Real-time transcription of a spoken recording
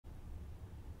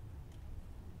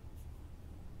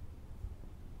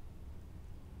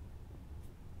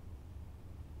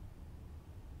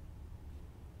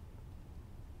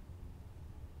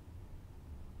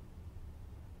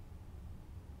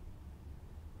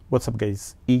What's up,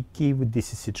 guys? Iki with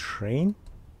DCCTRAIN.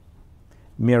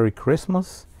 Merry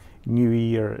Christmas. New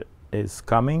Year is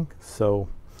coming, so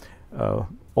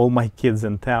all my kids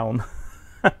in town.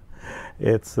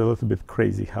 It's a little bit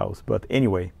crazy house, but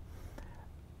anyway.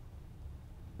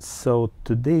 So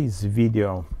today's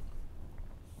video,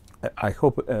 I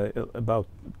hope about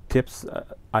tips.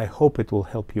 I hope it will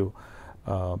help you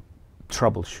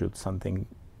troubleshoot something,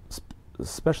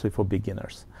 especially for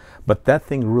beginners. But that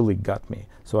thing really got me.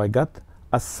 So I got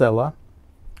a Cella,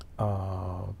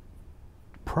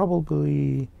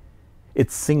 probably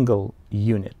it's single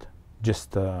unit,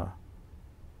 just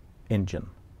engine,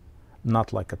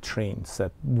 not like a train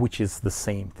set, which is the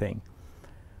same thing.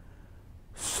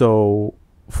 So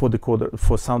for decoder,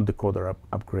 for sound decoder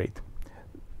upgrade,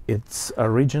 it's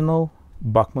original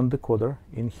Bachmann decoder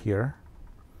in here,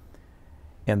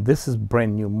 and this is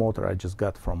brand new motor I just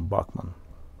got from Bachmann.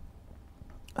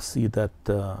 See that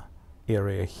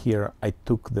area here? I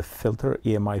took the filter,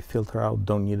 EMI filter out,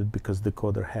 don't need it because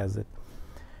decoder has it.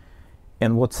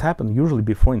 And what's happened, usually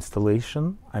before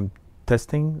installation, I'm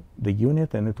testing the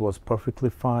unit and it was perfectly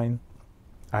fine.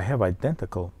 I have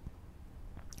identical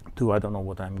to, I don't know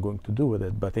what I'm going to do with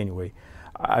it, but anyway,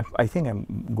 I think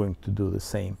I'm going to do the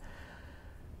same.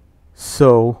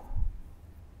 So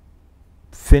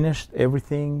finished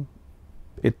everything.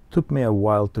 It took me a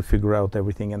while to figure out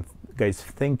everything, and guys,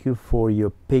 thank you for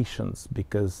your patience,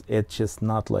 because it's just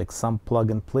not like some plug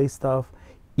and play stuff.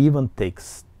 Even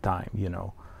takes time, you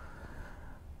know.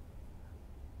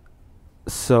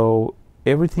 So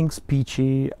everything's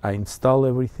peachy. I install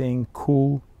everything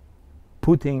cool,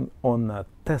 putting on a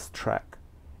test track,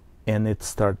 and it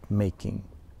start making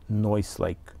noise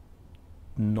like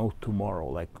no tomorrow,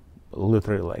 like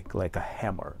literally like a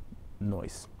hammer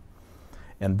noise.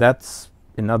 And that's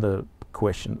another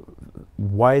question,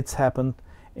 why it's happened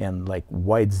and like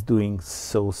why it's doing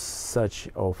such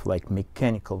of like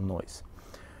mechanical noise.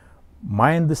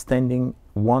 My understanding,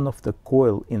 one of the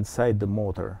coil inside the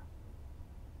motor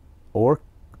or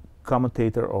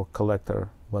commutator or collector,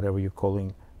 whatever you're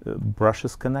calling,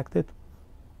 brushes connected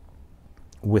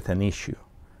with an issue,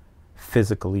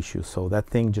 physical issue. So that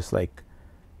thing just like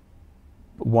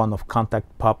one of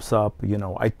contact pops up, you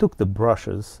know. I took the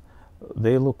brushes,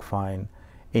 they look fine.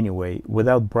 Anyway,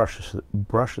 without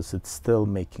brushes it's still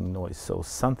making noise, so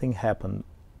something happened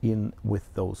in with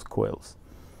those coils.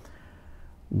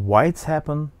 Why it's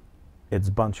happened? It's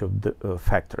a bunch of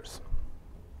factors.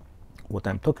 What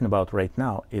I'm talking about right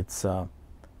now, it's the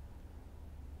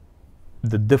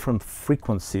different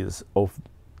frequencies of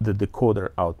the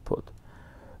decoder output.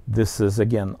 This is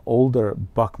again older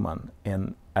Bachmann,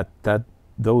 and at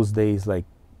those days, like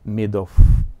mid of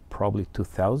probably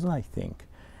 2000, I think,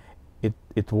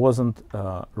 it wasn't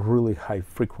really high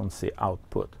frequency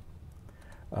output.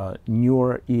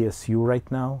 Newer ESU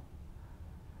right now,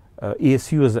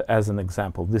 ESU is as an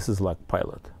example, this is like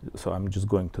pilot, so I'm just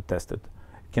going to test it.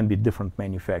 It can be different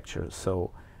manufacturers.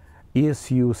 So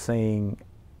ESU saying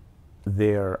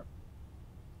their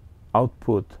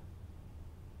output,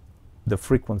 the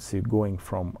frequency going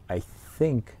from, I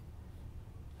think,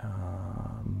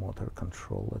 motor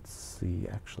control, let's see,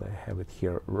 actually I have it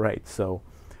here, right, so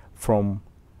from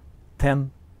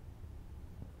 10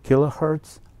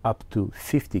 kilohertz up to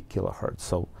 50 kilohertz.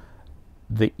 So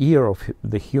the ear of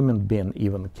the human being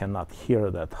even cannot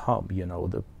hear that hum, you know,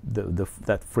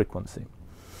 that frequency.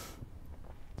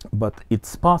 But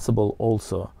it's possible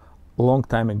also, a long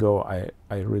time ago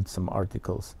I read some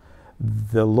articles,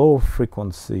 the low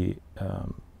frequency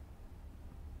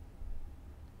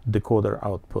decoder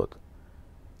output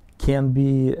can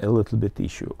be a little bit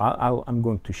issue. I'm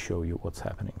going to show you what's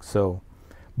happening. So,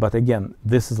 but again,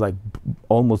 this is like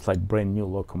almost like brand new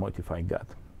locomotive I got.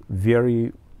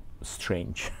 Very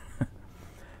strange.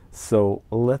 So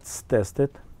let's test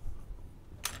it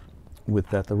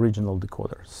with that original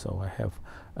decoder. So I have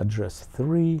address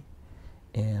 3,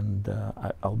 and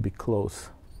I'll be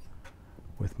close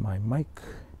with my mic.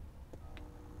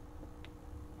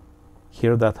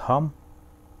 Hear that hum?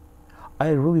 I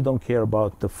really don't care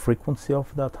about the frequency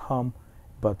of that hum,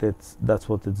 but that's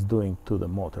what it's doing to the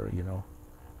motor, you know.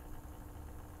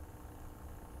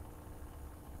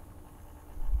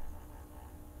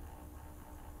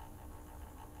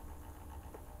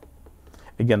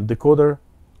 Again, decoder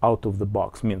out of the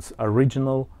box means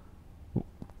original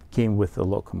came with the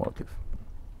locomotive.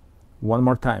 One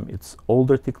more time, it's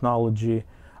older technology.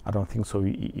 I don't think so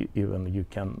even you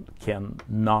can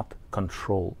not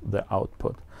control the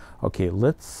output. Okay,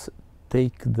 let's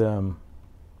take the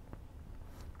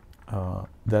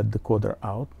that decoder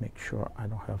out, make sure I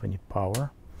don't have any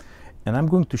power, and I'm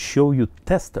going to show you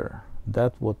tester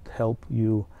That would help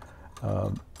you,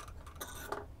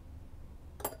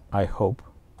 I hope,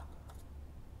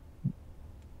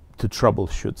 to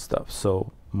troubleshoot stuff.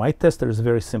 So my tester is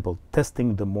very simple,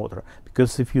 testing the motor,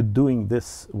 because if you're doing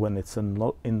this when it's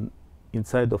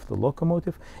inside of the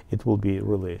locomotive, it will be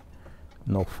really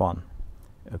no fun.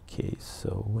 Okay,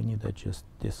 so we need to just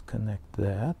disconnect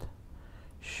that,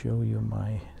 show you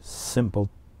my simple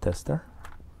tester.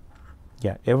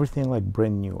 Yeah, everything like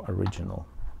brand new, original.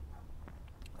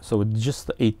 So it's just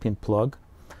the 8-pin plug,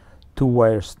 2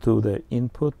 wires to the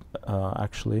input,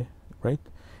 actually, right?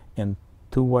 And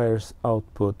 2 wires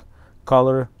output.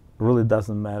 Color really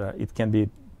doesn't matter. It can be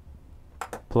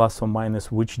plus or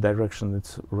minus, which direction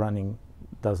it's running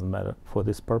doesn't matter for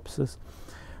these purposes.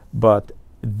 But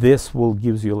this will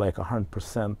gives you like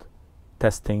 100%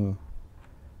 testing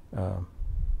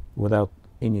without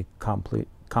any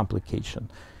complication.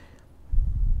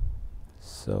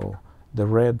 So the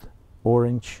red,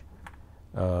 orange,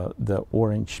 the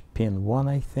orange pin 1,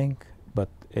 I think, but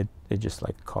it just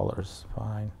like colors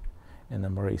fine. And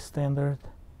array standard.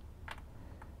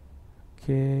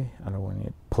 Okay, I don't want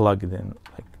to plug it in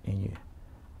like any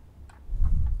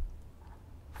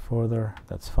further.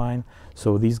 That's fine.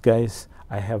 So these guys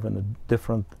I have in a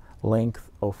different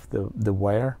length of the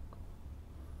wire,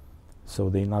 so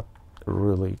they not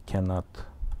really cannot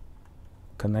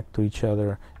connect to each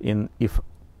other. If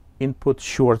input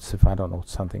shorts, if I don't know,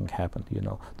 something happened, you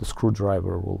know, the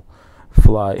screwdriver will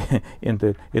fly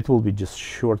into it will be just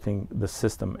shorting the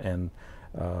system, and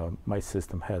my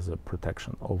system has a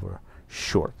protection over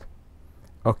short.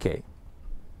 Okay,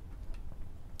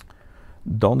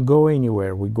 don't go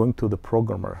anywhere, we're going to the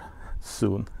programmer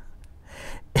soon.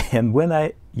 And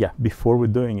when before we're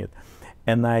doing it,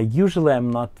 and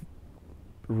I'm not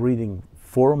reading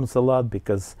forums a lot,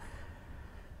 because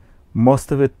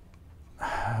most of it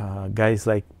guys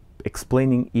like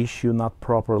explaining issue not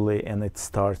properly, and it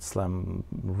starts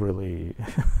really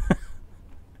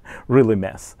really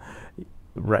mess,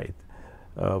 right?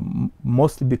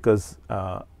 Mostly because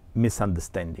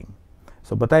misunderstanding.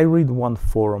 So but I read one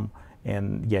forum,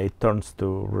 and yeah, it turns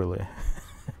to really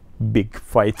big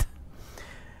fight.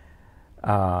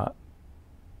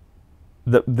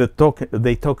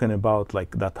 They talking about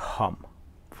like that hum.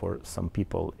 For some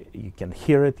people, you can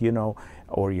hear it, you know,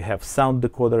 or you have sound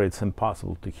decoder, it's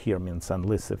impossible to hear, means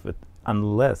unless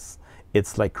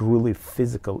it's like really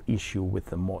physical issue with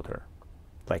the motor,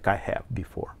 like I have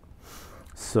before.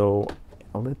 So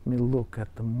let me look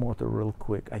at the motor real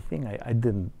quick. I think I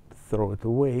didn't throw it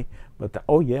away, but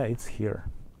oh yeah, it's here.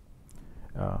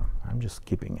 I'm just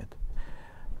keeping it.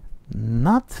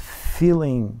 Not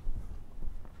feeling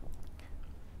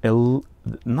a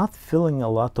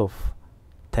lot of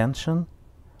tension,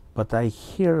 but I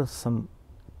hear some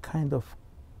kind of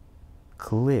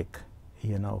click,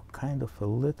 you know, kind of a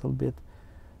little bit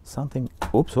something.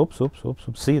 Oops.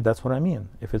 See, that's what I mean.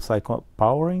 If it's like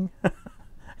powering,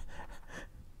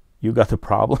 you got a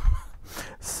problem.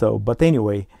 So, but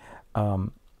anyway,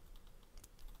 you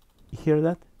hear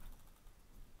that?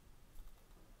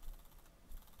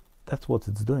 That's what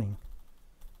it's doing.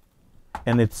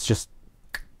 And it's just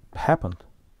happened.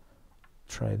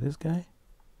 Try this guy.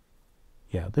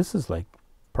 Yeah, this is like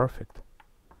perfect.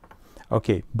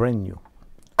 Okay, brand new.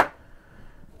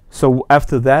 So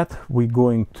after that, we're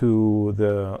going to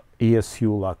the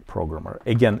ESU lock programmer.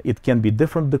 Again, it can be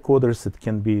different decoders, it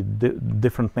can be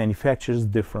different manufacturers,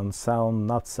 different sound,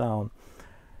 not sound.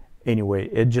 Anyway,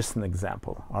 it's just an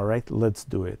example. All right, let's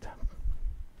do it.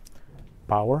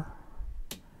 Power,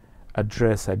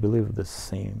 address, I believe the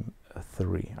same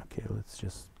 3. Okay, let's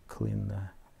just clean the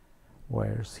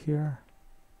wires here.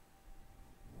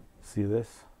 See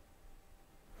this?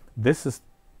 This is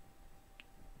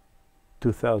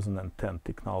 2010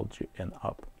 technology and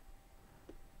up.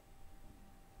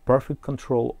 Perfect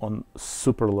control on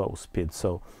super low speed.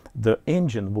 So the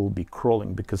engine will be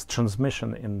crawling, because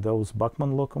transmission in those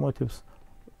Bachmann locomotives,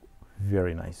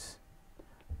 very nice.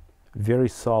 Very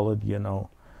solid, you know.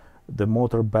 The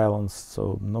motor balanced,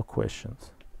 so no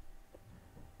questions.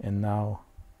 And now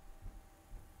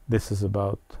this is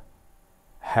about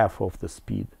half of the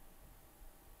speed.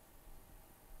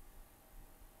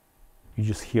 You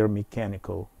just hear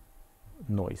mechanical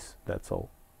noise, that's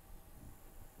all,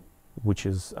 which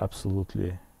is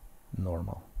absolutely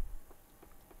normal.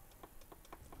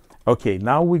 Okay,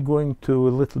 now we're going to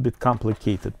a little bit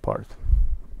complicated part.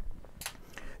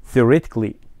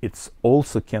 Theoretically, it's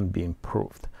also can be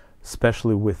improved,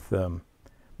 especially with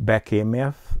back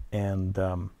EMF and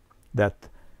that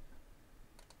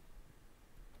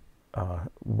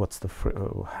what's the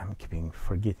I'm keeping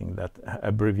forgetting that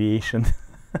abbreviation.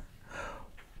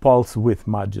 pulse width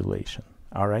modulation.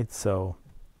 All right, so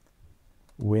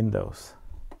Windows,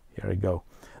 here we go.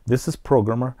 This is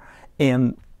programmer,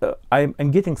 and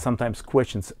I'm getting sometimes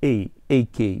questions,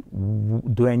 AK,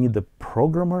 do I need a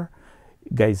programmer?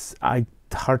 Guys,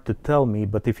 hard to tell me,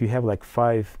 but if you have like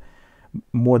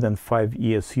more than 5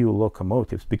 ESU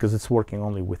locomotives, because it's working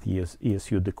only with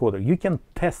ESU decoder, you can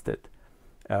test it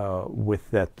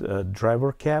with that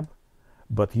driver cab,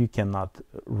 but you cannot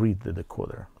read the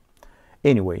decoder.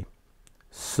 Anyway,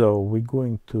 so we're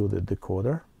going to the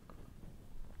decoder.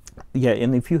 Yeah,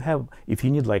 and if you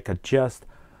need like adjust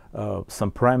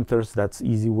some parameters, that's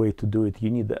easy way to do it. You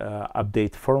need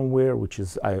update firmware, which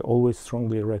is I always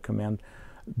strongly recommend.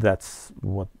 That's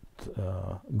what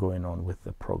going on with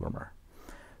the programmer.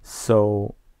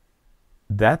 So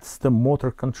that's the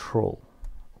motor control.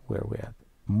 Where we at?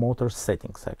 Motor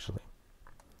settings, actually.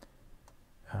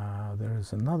 There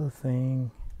is another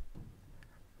thing.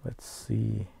 Let's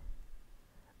see.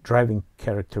 Driving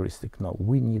characteristic. No,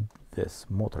 we need this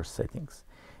motor settings.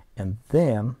 And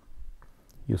then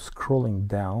you're scrolling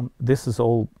down. This is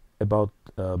all about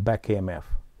back EMF.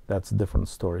 That's a different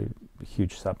story,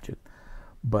 huge subject.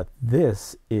 But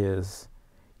this is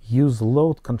use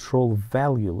load control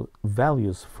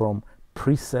values from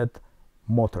preset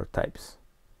motor types.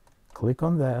 Click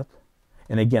on that.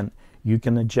 And again, you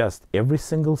can adjust every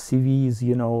single CVs,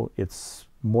 you know, it's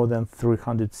more than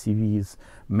 300 CVs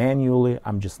manually.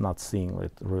 I'm just not seeing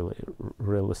it really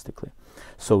realistically.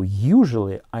 So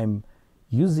usually I'm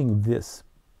using this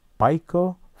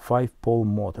Pico 5-pole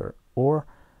motor, or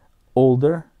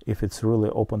older if it's really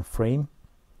open frame,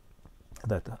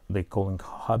 that they calling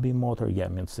hobby motor. Yeah,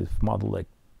 means it's model like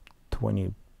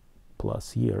 20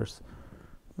 plus years.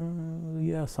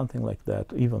 Yeah, something like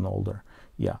that, even older.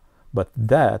 Yeah, but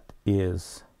that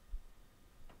is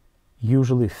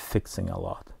usually fixing a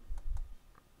lot.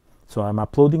 So I'm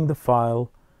uploading the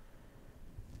file.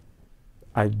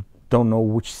 I don't know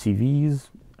which CVs.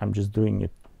 I'm just doing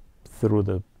it through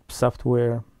the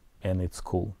software, and it's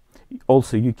cool.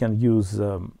 Also, you can use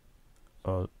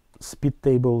speed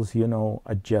tables, you know,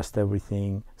 adjust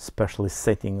everything, especially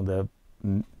setting the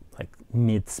like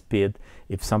mid speed.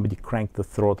 If somebody cranked the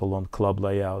throttle on club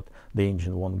layout, the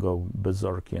engine won't go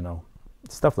berserk, you know,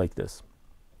 stuff like this.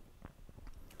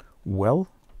 Well,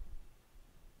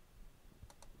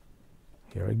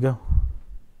 here I go.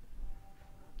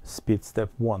 Speed step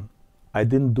 1. I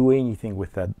didn't do anything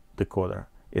with that decoder.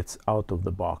 It's out of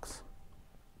the box.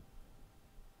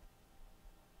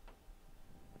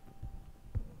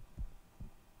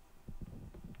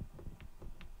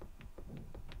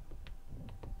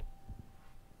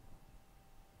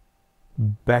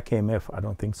 Back EMF, I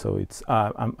don't think so. It's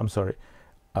I'm sorry.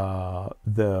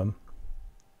 The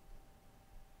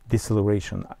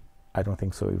deceleration, I don't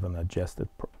think so even adjusted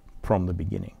from the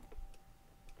beginning.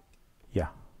 Yeah,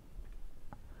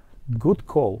 good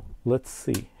call. Let's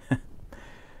see.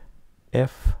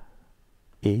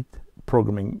 F8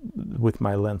 programming with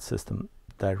my lens system,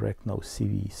 direct, no,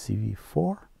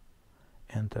 CV4,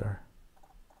 enter.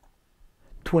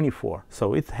 24,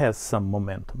 so it has some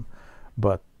momentum,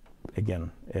 but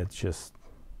again, it's just,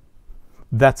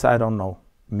 that's, I don't know,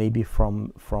 maybe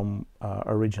from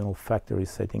original factory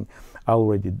setting. I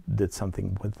already did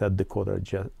something with that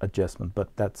decoder adjustment,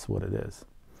 but that's what it is.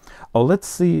 Oh, let's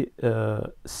see,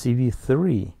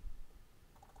 CV3.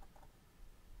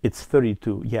 It's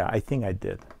 32. Yeah, I think I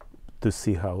did, to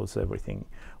see how's everything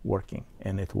working,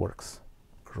 and it works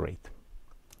great.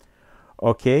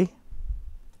 Okay.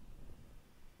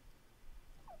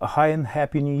 Hi and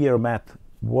happy new year, Matt.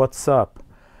 What's up?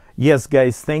 Yes,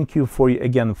 guys, thank you for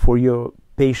your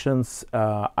patience.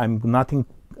 I'm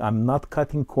not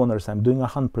cutting corners. I'm doing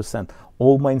 100%.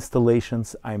 All my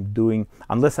installations I'm doing,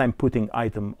 unless I'm putting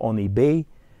item on eBay.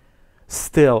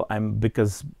 Still,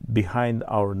 because behind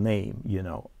our name, you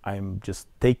know, I'm just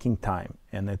taking time,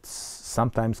 and it's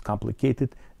sometimes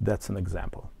complicated. That's an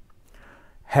example.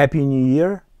 Happy New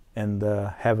Year, and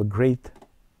have a great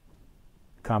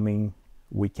coming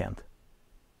weekend.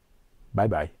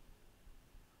 Bye-bye.